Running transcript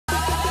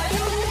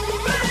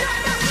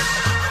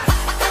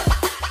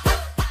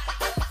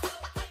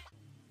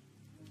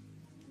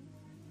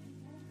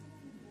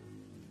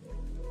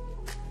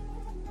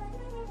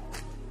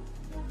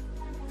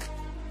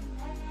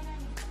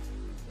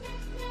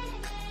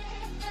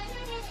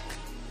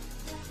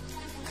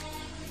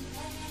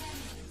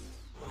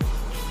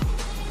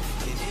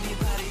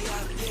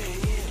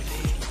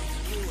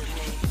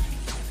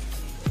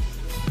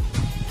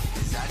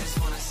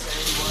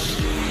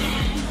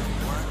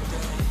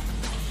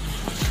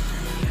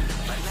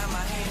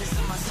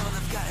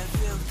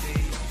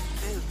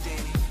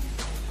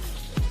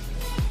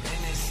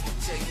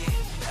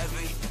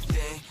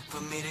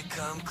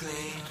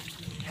clean.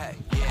 Hey,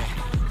 yeah.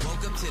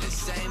 Woke up to the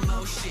same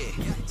old shit.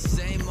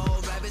 Same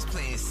old rabbits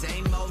playing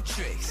same old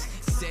tricks.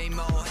 Same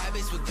old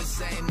habits with the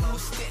same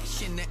old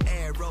stitch. In the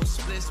air, roast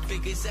splits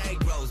big as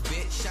egg rolls,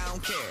 bitch, I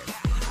don't care.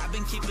 I've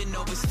been keeping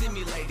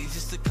overstimulated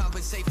just to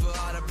compensate for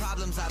all the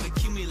problems I've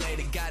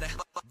accumulated. Got a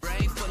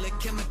brain full of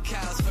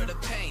chemicals for the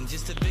pain.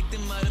 Just a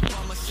victim of the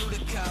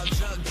pharmaceutical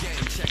drug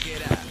game. Check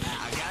it out.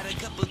 I got a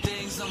couple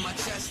things on my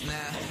chest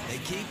now. They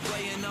keep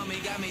weighing on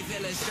me, got me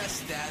feeling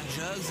stressed out.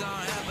 Drugs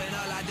aren't helping,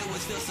 all I do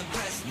is feel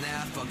suppressed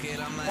now. Fuck it,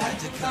 I'ma have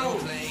to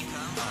complain.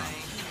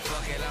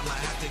 Fuck it, I'ma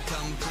have to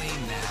come clean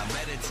now.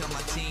 Better tell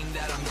my team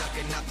that I'm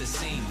ducking out the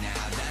scene now.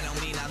 That don't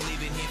mean I'm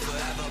leaving here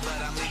forever, but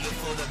I'm leaving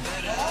for the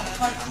better.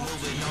 I'm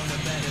moving on to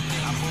better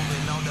things. I'm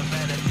moving on to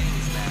better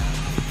things now.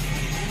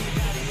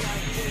 Anybody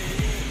out there?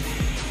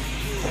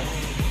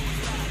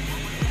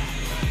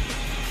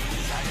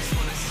 I just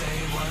wanna say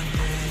one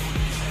thing.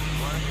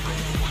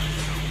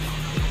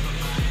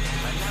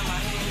 Right now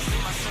my hands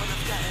and my soul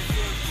have gotten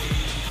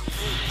filthy.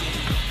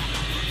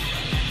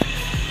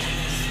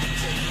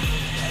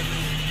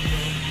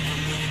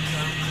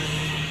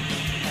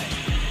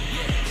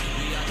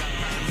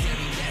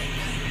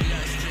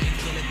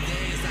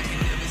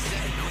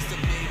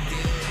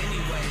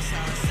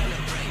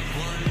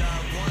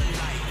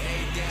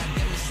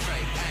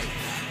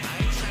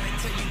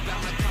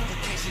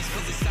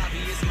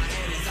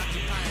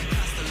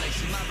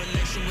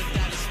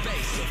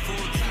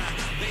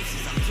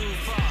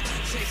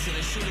 Chasing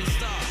a shooting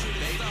star,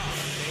 baby.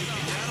 And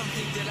I don't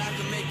think that I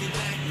can make it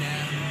back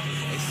now.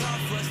 It's hard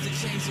for us to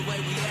change the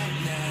way we act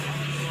now.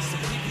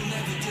 Some people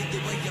never did the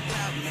way you're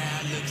about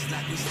now. Looks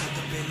like we stuck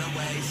up in our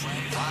ways.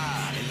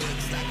 Wow, it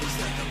looks like we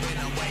stuck up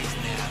in our ways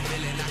now.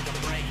 Feeling like a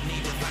break,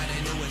 need to find a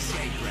new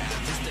escape route.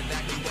 Just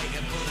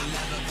evacuate and pull the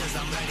lever, cause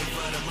I'm ready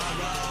for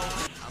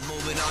tomorrow. I'm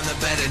moving on to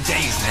better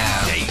days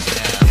now.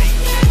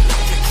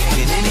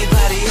 Can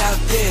anybody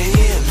out there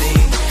hear me?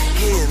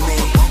 Hear me?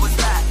 What was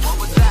that?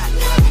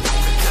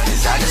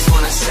 I just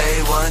wanna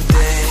say one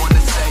thing,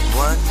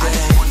 one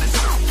thing.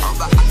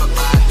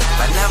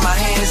 Right now my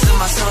hands and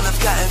my soul have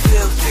gotten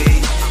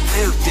filthy,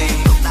 filthy.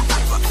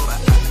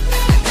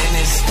 And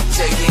it's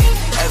taking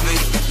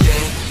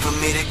everything for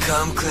me to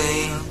come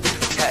clean.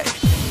 Hey,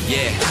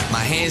 yeah,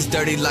 my hands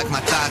dirty like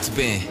my thoughts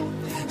been.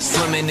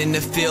 Swimming in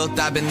the filth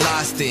I've been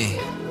lost in.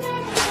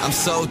 I'm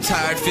so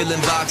tired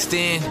feeling boxed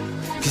in,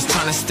 cause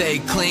trying to stay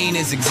clean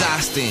is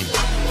exhausting.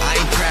 I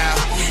ain't proud,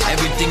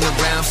 everything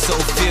around so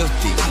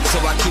filthy, so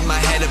I keep my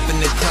head up in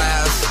the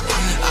clouds.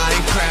 I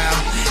ain't proud,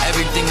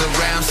 everything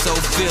around so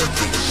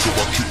filthy, so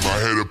I keep my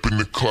head up in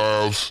the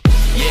clouds.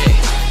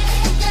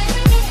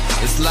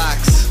 Yeah, it's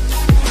Locks.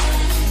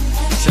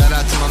 Shout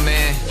out to my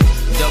man,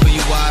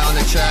 WY on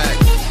the track.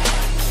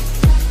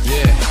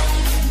 Yeah.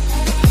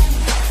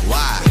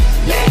 Why?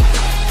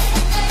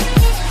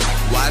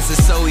 Why is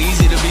it so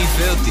easy to be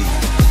filthy?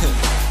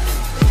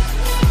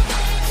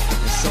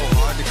 It's so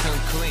hard to come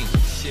clean.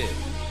 Shit.